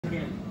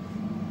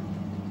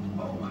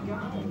Oh my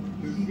God!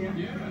 You see that?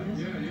 Yeah.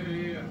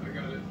 I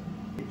got it.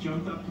 It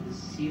jumped up to the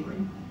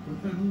ceiling.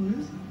 What the hell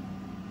is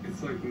it?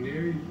 It's like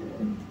near.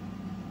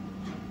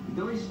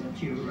 Billy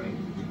stepped you right.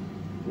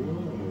 Whoa.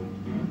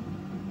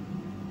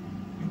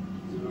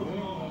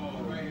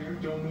 Whoa. Right here.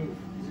 Don't move.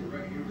 Is it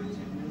right here where this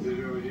hand is?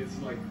 Literally, it's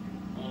like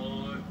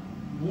on.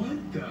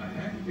 What the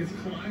heck? It's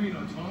climbing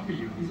on top of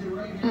you. Is it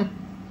right here?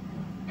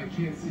 I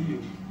can't see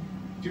you.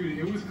 Dude,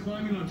 it was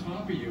climbing on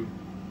top of you.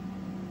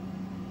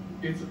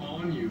 It's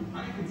on you.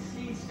 I can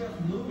see stuff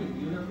moving.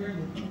 You up here?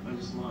 I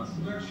just lost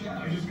it. Dark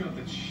shadow. I just got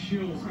the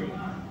chills Oh my going.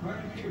 God.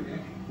 Right up here,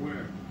 Nick.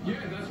 Where?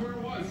 Yeah, that's where it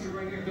was.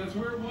 Right here. That's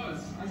where it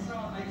was. I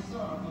saw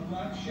a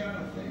black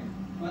shadow thing.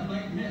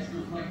 Like mist. It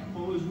was like.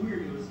 What was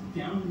weird, it was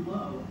down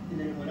low, and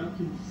then it went up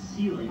to the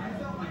ceiling. I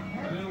felt my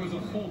head. And then it was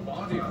a full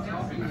body on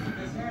top of you.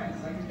 His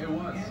hands. It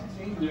was.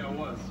 Yeah, it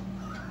was.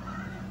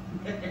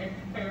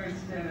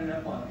 Aaron's standing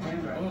up on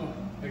hand right Oh,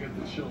 I got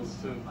the chills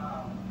too.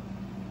 Wow.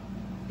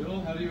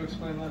 Bill, how do you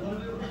explain that? What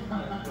did it look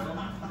like, Bill?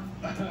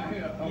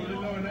 Yeah, I want to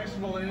know an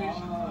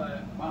explanation.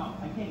 Wow,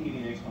 I can't give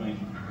you an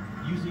explanation.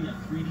 Using a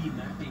 3D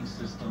mapping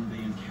system,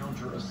 they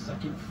encounter a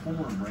second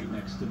form right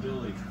next to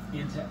Billy.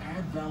 And to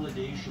add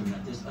validation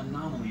that this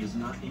anomaly is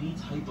not any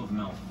type of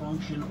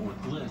malfunction or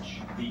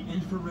glitch, the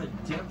infrared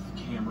depth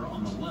camera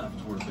on the left,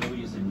 where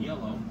Billy is in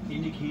yellow,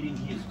 indicating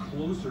he is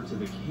closer to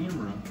the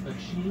camera, a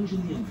change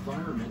in the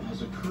environment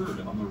has occurred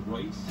on the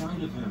right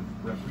side of him,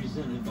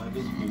 represented by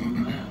this blue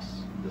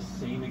mass, the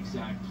same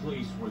exact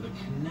place where the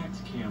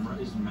Kinect camera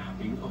is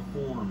mapping a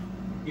form.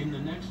 In the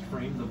next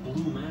frame, the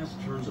blue mass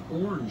turns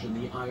orange in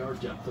the IR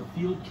depth of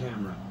field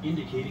camera,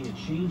 indicating a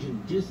change in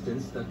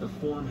distance that the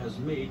form has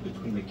made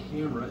between the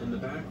camera and the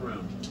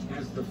background.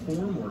 As the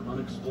form or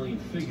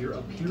unexplained figure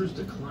appears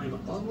to climb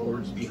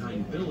upwards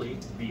behind Billy,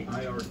 the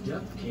IR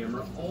depth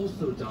camera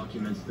also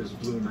documents this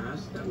blue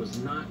mass that was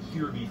not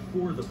here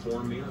before the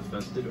form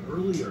manifested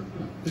earlier.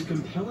 The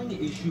compelling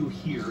issue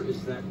here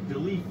is that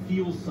Billy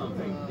feels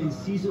something and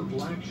sees a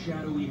black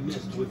shadowy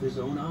mist with his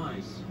own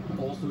eyes,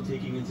 also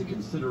taking into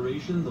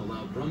consideration the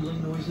loud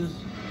rumbling noises.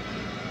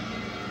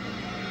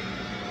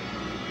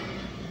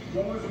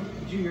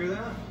 Did you hear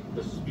that?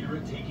 The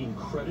spirit taking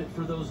credit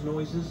for those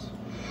noises.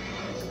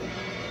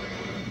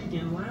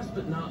 And last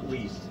but not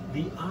least,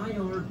 the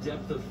IR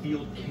depth of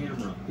field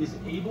camera is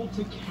able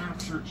to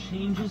capture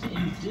changes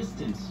in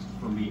distance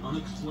from the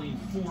unexplained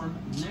form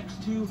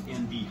next to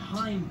and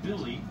behind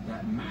Billy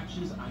that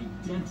matches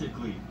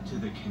identically to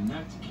the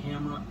Kinect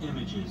camera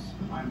images.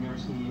 I've never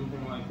seen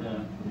anything like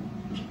that.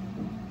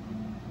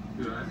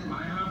 Dude,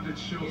 I have the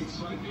chills. It's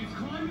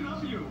climbing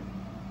up you.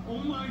 Oh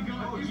my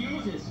God. Oh,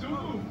 Jesus.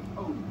 Don't move.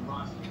 Oh,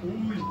 lost it.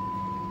 Holy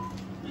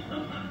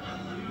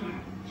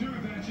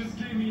dude, that just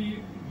gave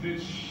me the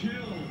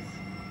chills.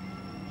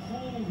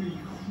 Holy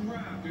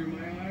crap, dude.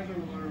 My eyes are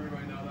watering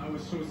right now. That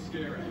was so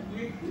scary.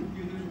 Dude,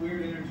 there's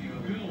weird energy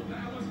over Bill,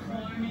 that was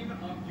climbing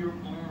up your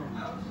arm.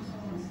 I was just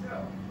holding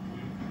still.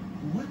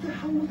 What the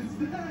hell was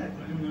that?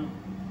 I don't know.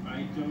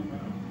 I don't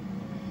know.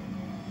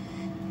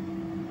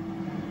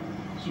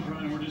 So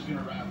Brian, we're just going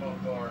to wrap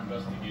up our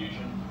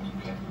investigation.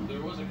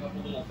 There was a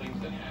couple little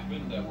things that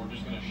happened that we're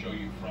just going to show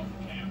you from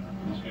the camera.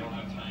 So we don't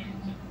have time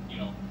to,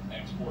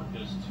 export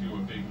this to a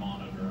big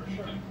monitor or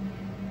anything.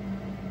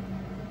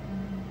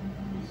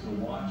 So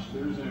watch,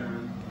 there's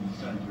Aaron in the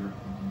center.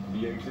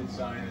 The exit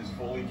sign is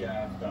fully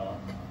gaffed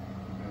up.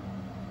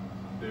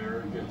 There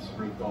it gets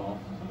ripped off,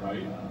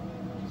 right?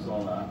 You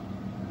saw that.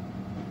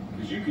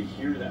 Because you could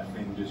hear that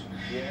thing just,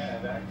 Yeah,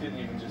 that didn't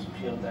even just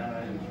peel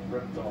down, it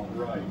was ripped off.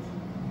 right.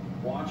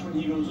 Watch when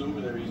he goes over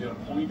there, he's going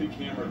to point the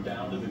camera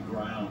down to the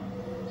ground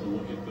to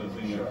look at the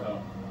thing that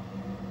fell.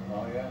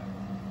 Oh, yeah?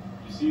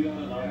 You see that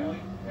anomaly?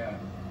 Yeah.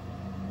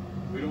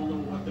 We don't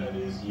know what that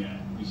is yet.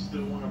 We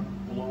still want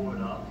to blow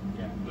it up.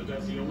 Yeah. But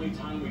that's the only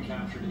time we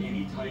captured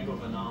any type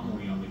of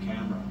anomaly on the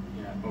camera.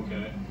 Yeah.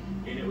 Okay?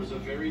 And it was a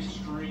very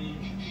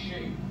strange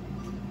shape.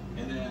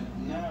 And then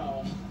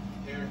now,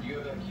 Aaron, do you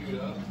have that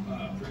queued up?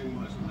 Pretty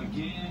much.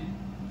 Again,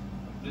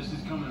 this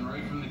is coming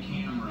right from the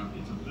camera.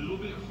 It's a little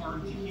bit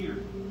hard to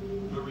hear.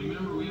 But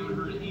remember, we haven't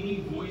heard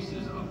any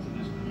voices up to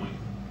this point.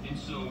 And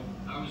so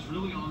I was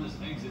really on this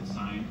exit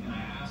sign, and I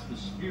asked the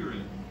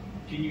spirit,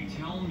 can you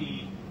tell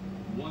me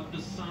what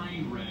the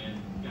sign read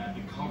at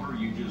the cover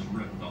you just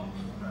ripped off?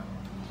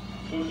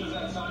 what does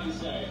that sign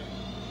say?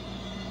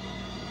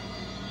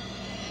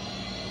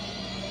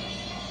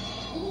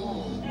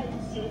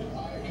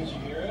 Could you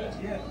hear it?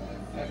 Yeah.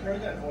 I've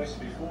heard that voice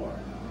before.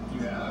 You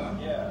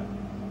have? Yeah.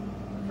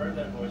 I've heard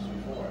that voice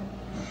before.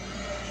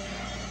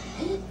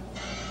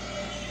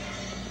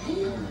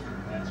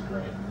 That's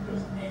great. It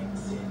was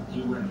exit.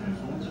 You were in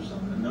headphones or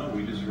something? No,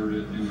 we just heard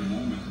it in the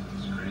moment.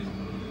 It's crazy.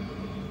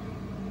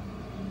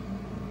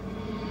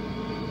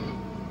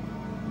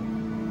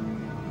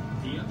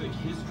 The epic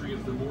history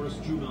of the Morris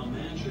Jumel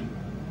Mansion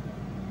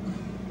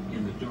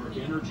and the dark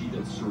energy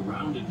that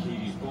surrounded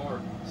Katie's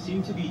bar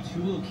seemed to be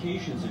two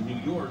locations in New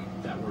York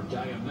that were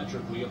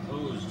diametrically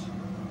opposed.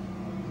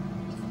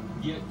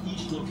 Yet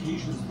each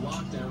location's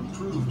lockdown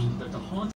proved that the haunted